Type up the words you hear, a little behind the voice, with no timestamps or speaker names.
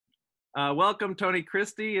Welcome, Tony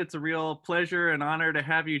Christie. It's a real pleasure and honor to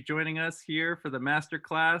have you joining us here for the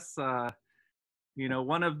masterclass.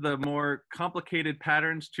 One of the more complicated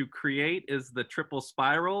patterns to create is the triple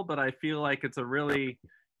spiral, but I feel like it's a really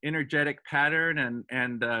energetic pattern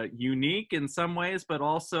and unique in some ways, but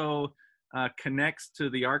also connects to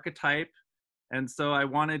the archetype. And so I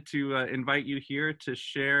wanted to invite you here to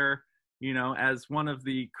share, as one of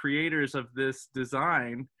the creators of this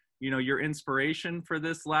design, your inspiration for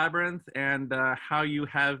this labyrinth and how you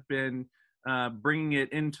have been bringing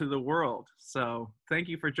it into the world. So thank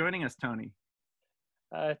you for joining us, Tony.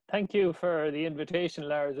 Thank you for the invitation,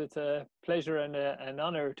 Lars. It's a pleasure and an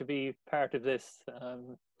honor to be part of this.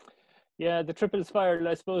 Yeah, the triple spiral,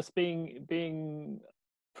 I suppose, being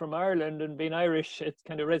from Ireland and being Irish, it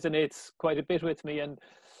kind of resonates quite a bit with me. And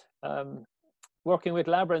working with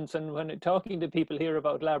labyrinths, and when talking to people here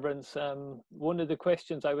about labyrinths, one of the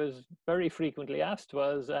questions I was very frequently asked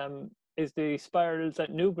was, is the spirals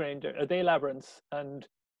at Newgrange, are they labyrinths? And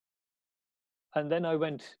then I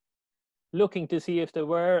went looking to see if there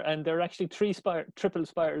were, and there are actually triple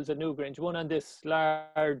spirals at Newgrange, one on this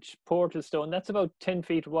large portal stone that's about 10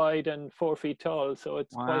 feet wide and 4 feet tall, so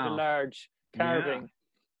it's quite a large carving. Yeah.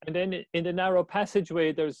 And then in the narrow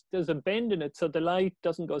passageway, there's a bend in it, so the light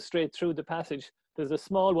doesn't go straight through the passage. There's a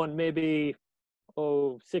small one, maybe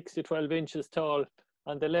 6 to 12 inches tall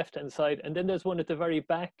on the left-hand side. And then there's one at the very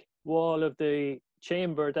back wall of the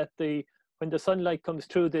chamber that when the sunlight comes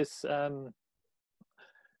through this,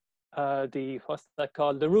 what's that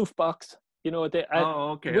called? The roof box, okay.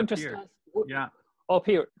 Up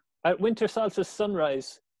here. At winter solstice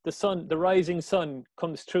sunrise, the rising sun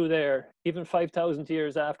comes through there, even 5,000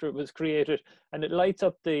 years after it was created, and it lights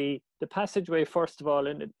up the passageway first of all,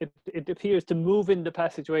 and it appears to move in the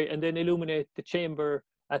passageway and then illuminate the chamber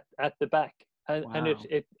at the back, and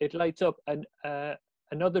it lights up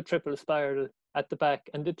another triple spiral at the back,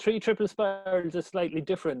 and the three triple spirals are slightly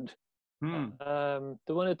different. The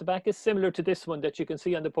one at the back is similar to this one that you can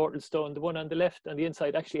see on the portal stone. The one on the left on the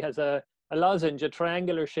inside actually has a lozenge, a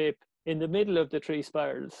triangular shape in the middle of the three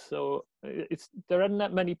spirals. So there aren't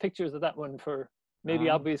that many pictures of that one for maybe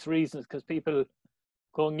obvious reasons, because people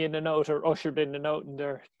going in and out or ushered in and out, and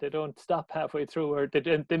they don't stop halfway through, or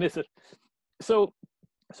they miss it. So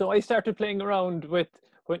I started playing around with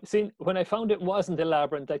when I found it wasn't a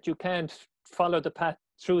labyrinth, that you can't follow the path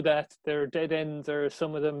through that. There are dead ends, or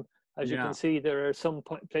some of them, as you can see, there are some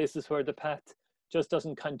places where the path just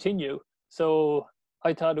doesn't continue. So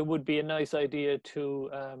I thought it would be a nice idea to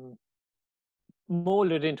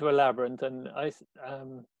mold it into a labyrinth. And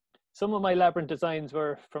some of my labyrinth designs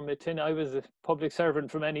were from I was a public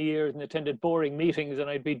servant for many years and attended boring meetings, and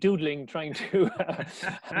I'd be doodling, trying to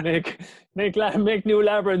make new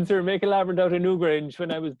labyrinths, or make a labyrinth out of Newgrange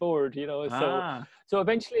when I was bored, So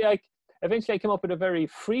eventually I came up with a very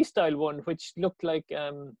freestyle one, which looked like,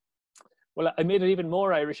 I made it even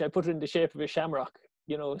more Irish. I put it in the shape of a shamrock,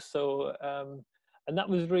 so, and that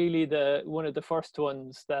was really one of the first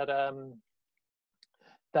ones that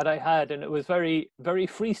I had, and it was very, very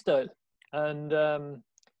freestyle. And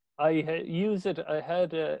I used it. I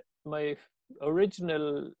had my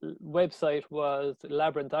original website was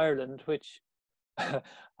Labyrinth Ireland, which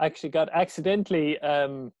actually got accidentally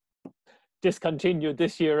discontinued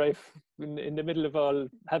this year. In the middle of all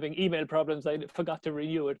having email problems, I forgot to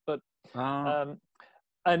renew it. But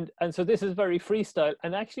and so this is very freestyle,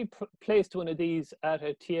 and actually placed one of these at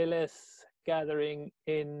a TLS gathering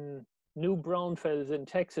in New Braunfels in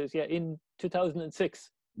Texas, in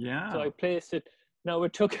 2006. So I placed it. Now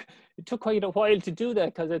it took quite a while to do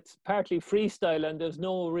that, because it's partly freestyle and there's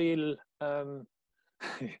no real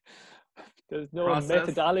there's no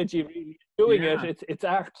methodology really doing it.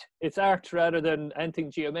 It's art rather than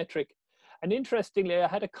anything geometric. And interestingly, I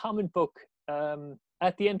had a comment book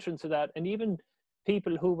at the entrance of that, and even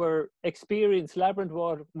people who were experienced labyrinth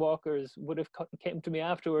walkers would have came to me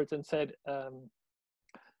afterwards and said,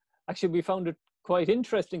 actually, we found it quite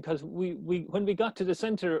interesting, because we when we got to the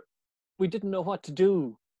center, we didn't know what to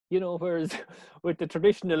do, whereas with the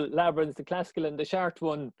traditional labyrinths, the classical and the Chart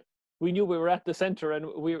one, we knew we were at the center, and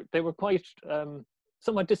they were quite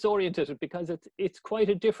somewhat disoriented, because it's quite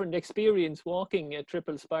a different experience walking a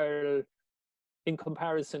triple spiral in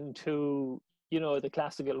comparison to the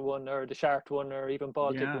classical one or the Chart one or even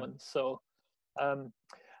Baltic one. So and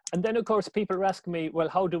then of course people ask me, well,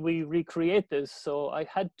 how do we recreate this? So I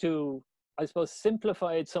had to, I suppose,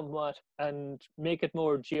 simplify it somewhat and make it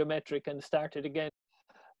more geometric and start it again.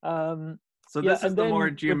 So this is the more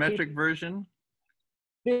geometric version?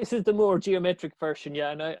 This is the more geometric version,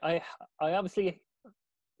 and I obviously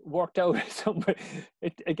worked out somewhere.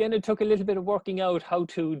 It took a little bit of working out how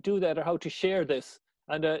to do that or how to share this.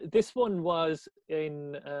 And this one was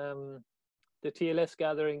in the TLS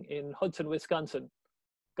gathering in Hudson, Wisconsin.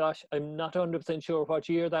 Gosh, I'm not 100% sure what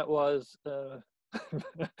year that was.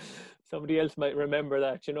 Somebody else might remember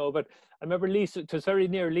that, you know, but I remember Lisa, it was very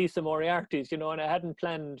near Lisa Moriarty's, you know, and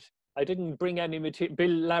I didn't bring any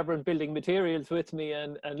labyrinth building materials with me.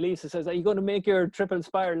 And Lisa says, are you going to make your triple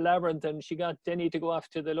spiral labyrinth? And she got Denny to go off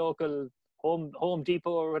to the local Home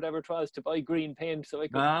Depot or whatever it was to buy green paint so I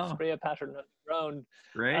could spray a pattern around.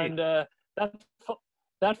 Great. And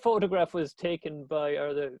that photograph was taken by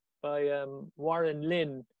Warren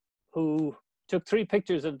Lynn, who took 3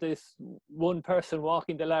 pictures of this one person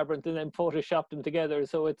walking the labyrinth and then photoshopped them together.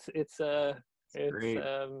 So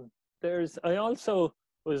I also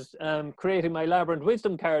was creating my labyrinth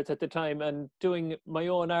wisdom cards at the time and doing my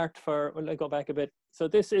own art well, I go back a bit. So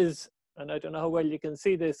this is, and I don't know how well you can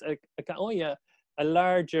see this, a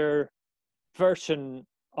larger version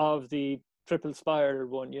of the triple spiral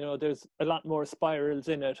one. You know, there's a lot more spirals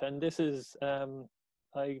in it, and this is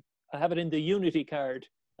I have it in the Unity card.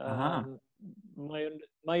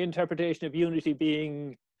 My interpretation of Unity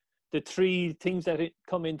being the 3 things that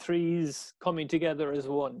come in threes coming together as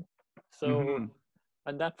one. So,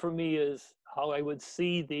 and that for me is how I would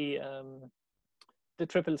see the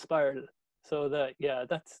triple spiral. So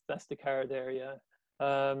that's the card there. Yeah.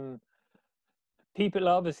 People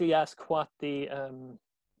obviously ask what the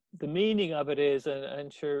meaning of it is,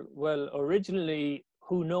 and sure, well, originally,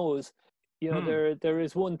 who knows? You know, there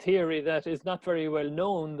is one theory that is not very well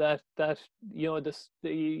known that you know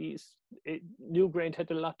Newgrange had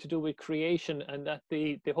a lot to do with creation, and that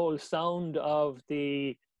the whole sound of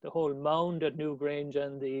the whole mound at Newgrange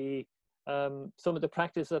and the some of the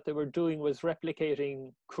practice that they were doing was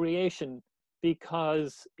replicating creation,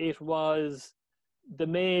 because it was the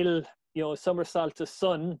male, you know, summer solstice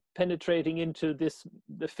sun penetrating into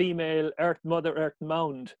the female Mother Earth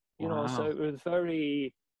mound. You know, so it was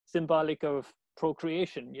very symbolic of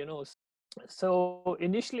procreation, you know. So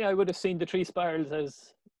initially I would have seen the 3 spirals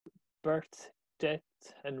as birth, death,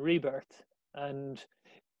 and rebirth. And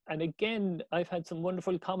again, I've had some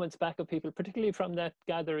wonderful comments back of people, particularly from that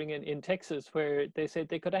gathering in Texas, where they said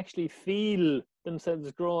they could actually feel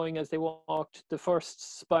themselves growing as they walked the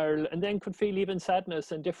first spiral, and then could feel even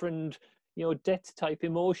sadness and different, you know, death type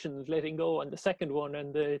emotions letting go on the second one,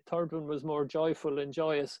 and the third one was more joyful and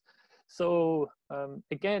joyous. So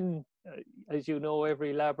again, as you know,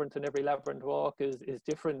 every labyrinth and every labyrinth walk is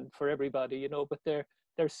different for everybody, you know, but there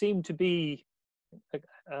seemed to be, you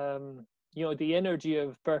know, the energy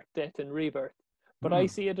of birth, death, and rebirth. But I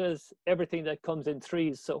see it as everything that comes in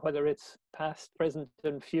threes. So whether it's past, present,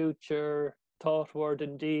 and future, thought, word,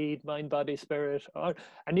 and deed, mind, body, spirit,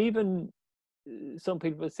 and even some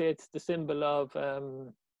people would say it's the symbol of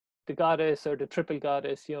the goddess or the triple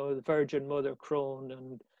goddess, you know, the Virgin Mother Crone,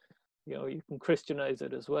 and you know, you can Christianize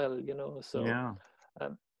it as well, you know. So yeah.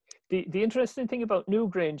 The interesting thing about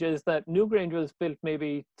Newgrange is that Newgrange was built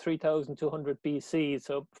maybe 3,200 BC,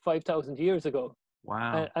 so 5,000 years ago.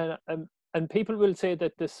 Wow. And people will say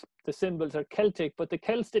that the symbols are Celtic, but the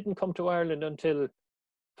Celts didn't come to Ireland until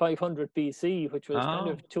 500 BC, which was kind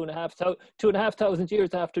of 2,500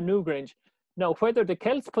 years after Newgrange. Now, whether the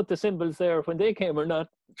Celts put the symbols there when they came or not,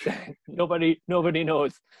 nobody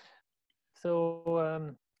knows.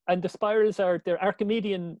 So and the spirals they're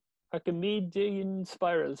Archimedean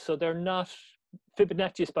spirals, so they're not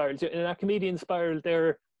Fibonacci spirals. In an Archimedean spiral,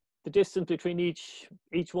 the distance between each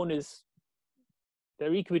one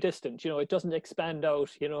they're equidistant. You know, it doesn't expand out.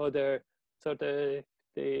 You know, the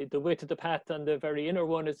width of the path on the very inner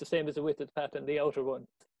one is the same as the width of the path on the outer one.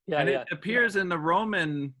 Yeah, and it appears in the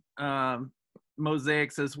Roman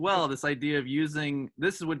mosaics as well, this idea of using,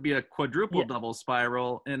 this would be a quadruple double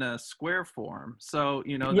spiral in a square form. So,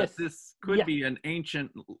 you know, that this could be an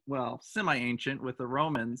ancient, well, semi-ancient with the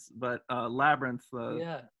Romans, but labyrinth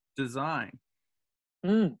design.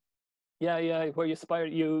 Yeah, where you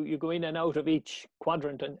spiral, you go in and out of each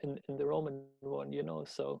quadrant in the Roman one, you know.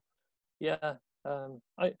 So yeah.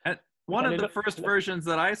 One of the first versions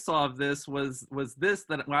that I saw of this was this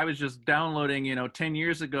that I was just downloading, you know, 10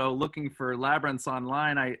 years ago, looking for labyrinths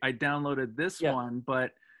online. I downloaded this one,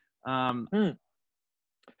 but I mean,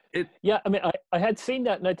 I had seen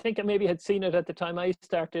that, and I think I maybe had seen it at the time I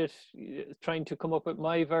started trying to come up with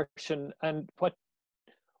my version. And what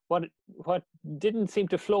didn't seem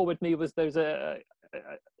to flow with me was there's a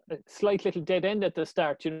slight little dead end at the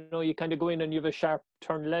start. You know, you kind of go in and you have a sharp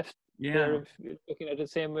turn left. There, if you're looking at it the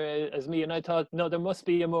same way as me, and I thought, no, there must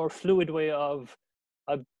be a more fluid way of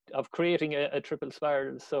creating a triple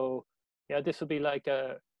spiral. So yeah, this would be like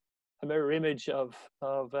a a mirror image of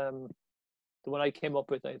the one I came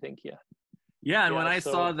up with, I think. Yeah. Yeah, and Yeah, when I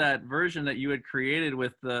so saw that version that you had created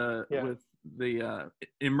with the yeah.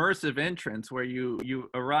 immersive entrance where you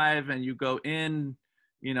arrive and you go in,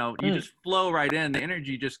 you know, you just flow right in. The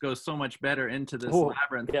energy just goes so much better into this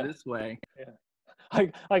labyrinth yeah. this way. Yeah.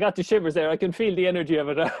 I got the shivers there. I can feel the energy of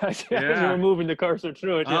it as you were moving the cursor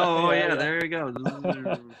through it. Yeah, there you go.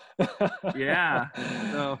 Yeah.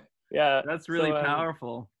 So yeah, that's really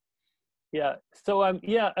powerful. Yeah. So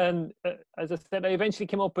yeah, and as I said, I eventually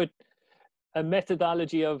came up with a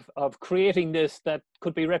methodology of creating this that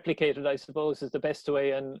could be replicated, I suppose, is the best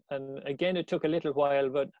way. And again, it took a little while,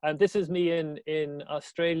 but and this is me in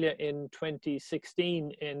Australia in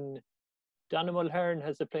 2016 in Donaghmulhern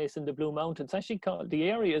has a place in the Blue Mountains. Actually, the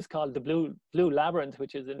area is called the Blue Labyrinth,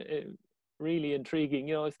 which is really intriguing.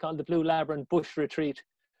 You know, it's called the Blue Labyrinth Bush Retreat,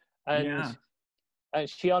 and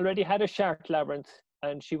she already had a shark labyrinth,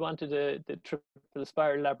 and she wanted the triple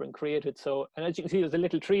spiral labyrinth created. So, and as you can see, there's a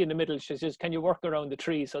little tree in the middle. She says, "Can you work around the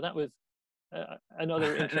tree?" So that was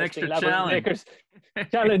another interesting labyrinth makers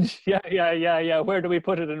challenge. Yeah. Where do we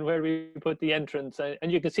put it, and where do we put the entrance?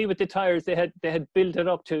 And you can see with the tires, they had built it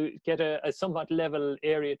up to get a somewhat level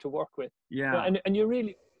area to work with. Yeah. And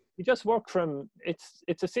you just work from it's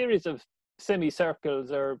a series of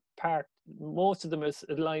semicircles or part. Most of them as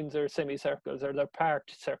lines are semicircles, or they're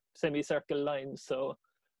part semicircle lines. So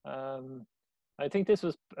I think this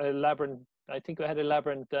was a labyrinth. I think we had a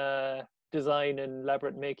labyrinth design and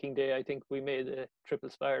Labyrinth Making Day. I think we made a triple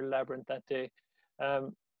spiral labyrinth that day.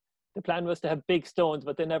 The plan was to have big stones,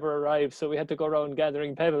 but they never arrived, so we had to go around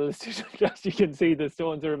gathering pebbles. As you can see, the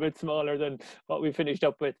stones are a bit smaller than what we finished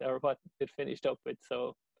up with, or what it finished up with.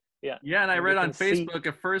 So yeah. Yeah, and I read on Facebook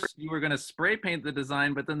at first you were going to spray paint the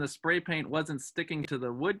design, but then the spray paint wasn't sticking to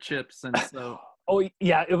the wood chips, and so. Oh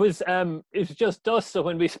yeah, it was just dust. So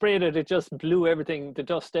when we sprayed it, it just blew the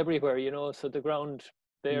dust everywhere. You know, so the ground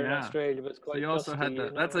there in Australia was quite. So you also dusty,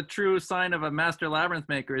 had that's a true sign of a master labyrinth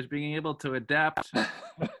maker, is being able to adapt.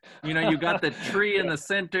 You know, you got the tree in the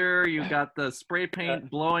center, you got the spray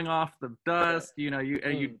paint blowing off the dust. You know,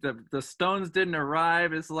 the stones didn't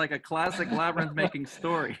arrive. It's like a classic labyrinth making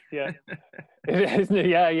story. Yeah. Isn't it?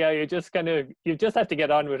 Yeah. You just have to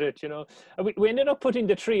get on with it, you know. We ended up putting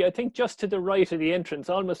the tree, I think, just to the right of the entrance,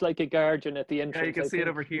 almost like a guardian at the entrance. Yeah, you can see it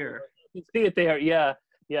over here. You can see it there. Yeah.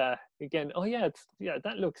 Again,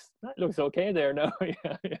 that looks okay there now.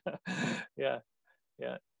 Yeah.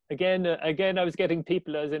 Again, I was getting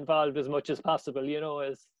people as involved as much as possible, you know,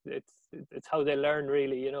 as it's how they learn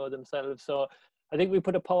really, you know, themselves. So I think we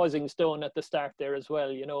put a pausing stone at the start there as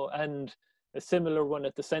well, you know, and a similar one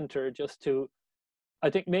at the center, just to, I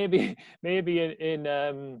think maybe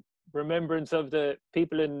in remembrance of the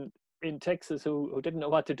people in Texas who didn't know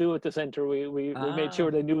what to do at the center. We made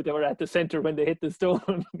sure they knew they were at the center when they hit the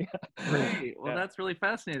stone. Great. Well, that's really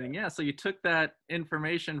fascinating. Yeah. So you took that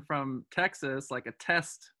information from Texas, like a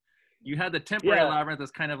test. You had the temporary labyrinth as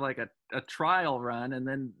kind of like a trial run, and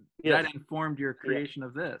then that informed your creation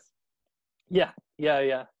of this. Yeah.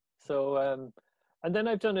 So, and then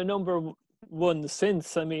I've done a number of ones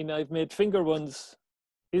since. I mean, I've made finger ones.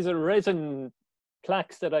 These are resin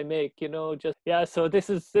plaques that I make, you know, so this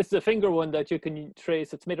is a finger one that you can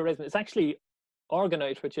trace. It's made of resin. It's actually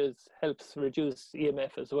orgonite, which helps reduce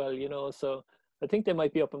EMF as well, you know. So I think they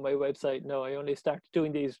might be up on my website now. I only started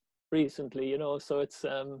doing these recently, you know, so it's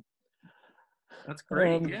that's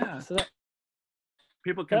great. So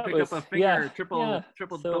people can pick up a finger triple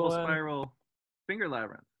double spiral finger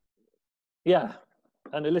labyrinth. Yeah,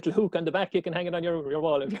 and a little hook on the back, you can hang it on your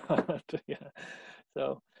wall if you want.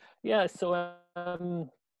 So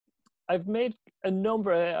I've made a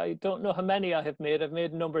number. I don't know how many I have made. I've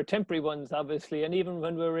made a number of temporary ones, obviously, and even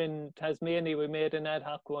when we were in Tasmania, we made an ad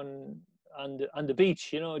hoc one on the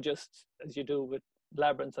beach, you know, just as you do with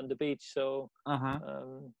labyrinths on the beach. So I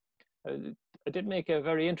did make a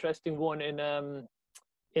very interesting one in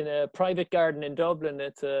a private garden in Dublin.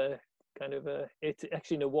 It's a kind of it's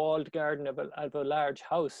actually in a walled garden of a large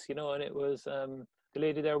house, you know, and it was the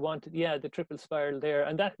lady there wanted the triple spiral there,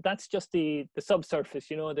 and that's just the subsurface,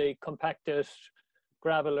 you know, the compacted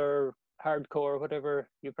gravel or hardcore, whatever,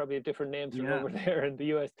 you probably have different names from over there in the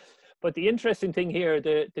US. But the interesting thing here,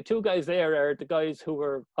 the two guys there are the guys who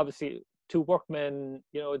were obviously two workmen,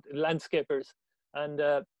 you know, landscapers. And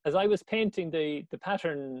as I was painting the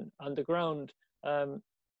pattern on the ground,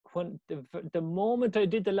 when the moment I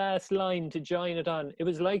did the last line to join it on, it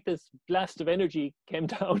was like this blast of energy came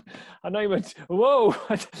down, and I went, whoa.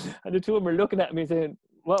 And the two of them were looking at me saying,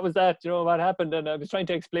 what was that? You know, what happened? And I was trying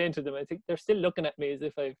to explain to them. I think they're still looking at me as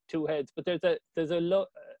if I have two heads, but there's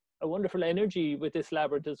a wonderful energy with this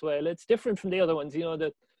labyrinth as well. It's different from the other ones, you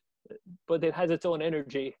know, but it has its own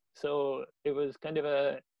energy. So it was kind of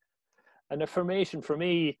an affirmation for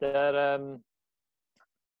me that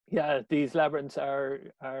yeah, these labyrinths are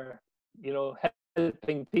you know,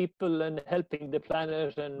 helping people and helping the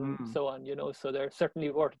planet and so on, you know. So they're certainly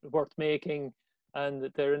worth making,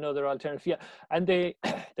 and they're another alternative. Yeah, and the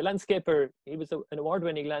landscaper, he was an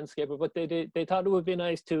award-winning landscaper, but they thought it would be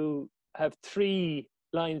nice to have 3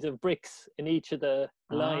 lines of bricks in each of the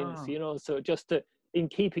lines, you know, so just to, in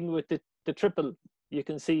keeping with the triple you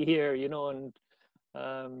can see here, you know, and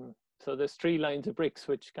so there's 3 lines of bricks,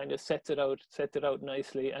 which kind of sets it out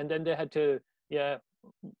nicely. And then they had to, yeah,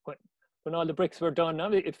 when all the bricks were done,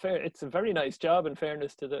 it's a very nice job, in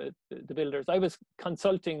fairness to the builders. I was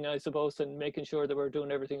consulting, I suppose, and making sure they were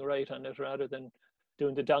doing everything right on it, rather than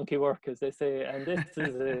doing the donkey work, as they say. And this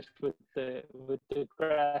is it with the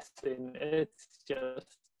grassing. It's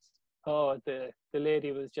just, oh, the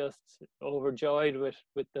lady was just overjoyed with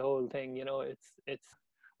the whole thing, you know. It's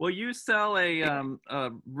Well, you sell a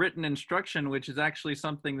written instruction, which is actually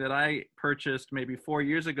something that I purchased maybe 4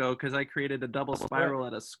 years ago, because I created a double spiral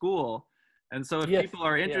at a school. And so if people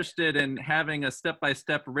are interested in having a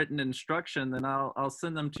step-by-step written instruction, then I'll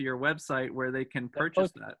send them to your website where they can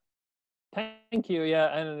purchase that. Thank you. Yeah,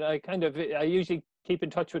 and I usually keep in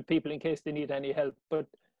touch with people in case they need any help, but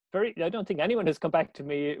I don't think anyone has come back to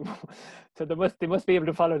me, so they must be able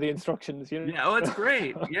to follow the instructions, you know. Yeah, oh, it's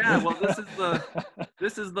great. Yeah, well,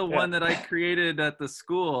 this is the one that I created at the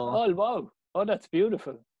school. Oh, wow. Oh, that's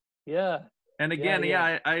beautiful. Yeah. And again,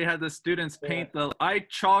 I had the students paint I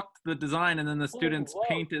chalked the design, and then the students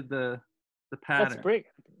painted the pattern. That's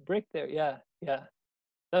brick there. Yeah, yeah.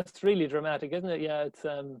 That's really dramatic, isn't it? Yeah, it's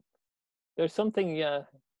there's something. Yeah.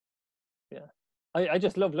 I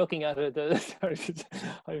just love looking at it.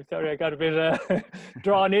 I'm sorry, I got a bit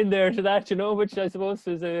drawn in there to that, you know, which I suppose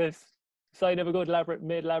is a sign of a good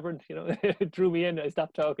labyrinth. You know, it drew me in. I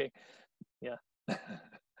stopped talking. Yeah.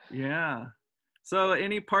 Yeah. So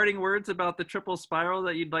any parting words about the triple spiral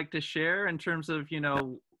that you'd like to share, in terms of, you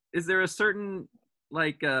know, is there a certain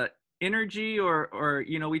like energy or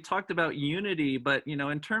you know, we talked about unity, but, you know,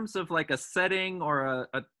 in terms of like a setting or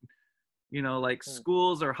a you know, like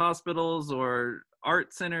schools or hospitals or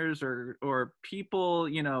art centers or people,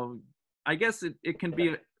 you know, I guess it can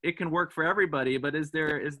be, it can work for everybody, but is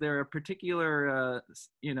there a particular,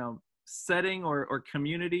 you know, setting or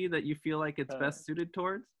community that you feel like it's best suited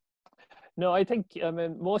towards? No, I think, I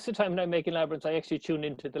mean, most of the time when I'm making labyrinths, I actually tune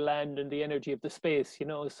into the land and the energy of the space, you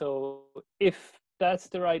know. So if that's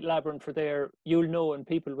the right labyrinth for there, you'll know, and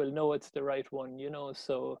people will know it's the right one, you know.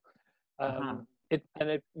 So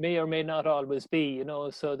it may or may not always be, you know.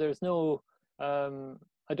 So there's no,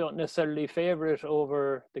 I don't necessarily favor it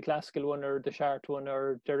over the classical one or the Chart one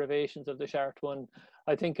or derivations of the Chart one.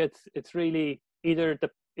 I think it's really either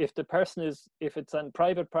if it's on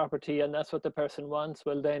private property and that's what the person wants,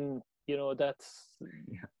 well then, you know, that's,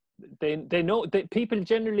 they know, people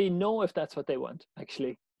generally know if that's what they want,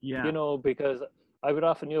 actually. Yeah. You know, because I would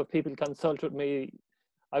often, you know, if people consult with me,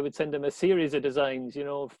 I would send them a series of designs, you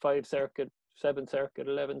know, 5 circuit, 7 circuit,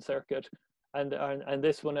 11 circuit, and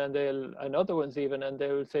this one, and other ones even, and they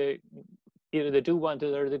will say either they do want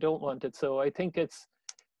it or they don't want it. So I think it's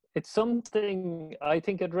something, I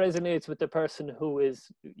think it resonates with the person who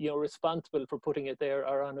is, you know, responsible for putting it there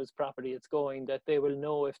or on whose property it's going, that they will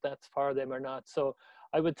know if that's for them or not. So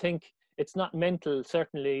I would think it's not mental,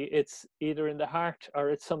 certainly. It's either in the heart, or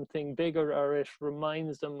it's something bigger, or it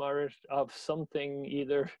reminds them of something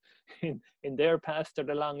either in their past or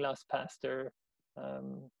the long lost past, or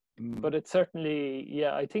but it's certainly,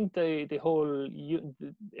 yeah, I think the whole,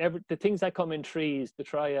 the things that come in threes, the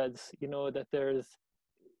triads, you know, that there's,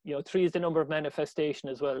 you know, 3 is the number of manifestation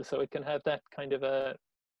as well, so it can have that kind of a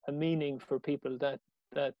meaning for people, that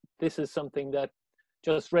this is something that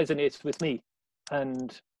just resonates with me,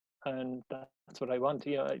 and that's what I want,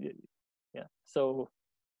 you know. Yeah, so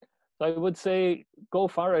I would say go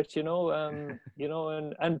for it, you know. You know,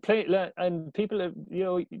 and play, and people, you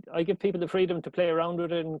know, I give people the freedom to play around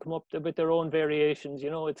with it and come up with their own variations, you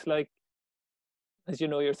know. It's like, as you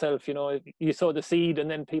know yourself, you know, you sow the seed and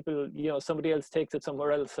then people, you know, somebody else takes it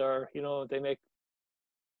somewhere else, or, you know, they make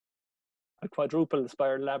a quadruple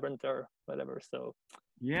spiral labyrinth or whatever. So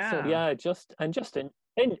yeah, just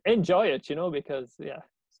enjoy it, you know, because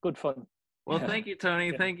it's good fun. Well, thank you, Tony.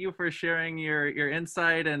 Yeah. Thank you for sharing your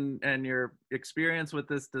insight and your experience with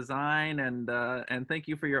this design, and thank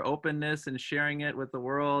you for your openness and sharing it with the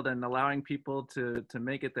world and allowing people to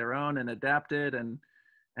make it their own and adapt it and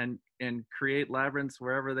create labyrinths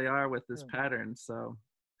wherever they are with this pattern. So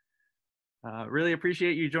Really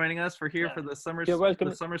appreciate you joining us for here for the You're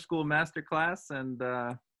welcome. summer school masterclass, and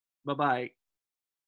bye-bye.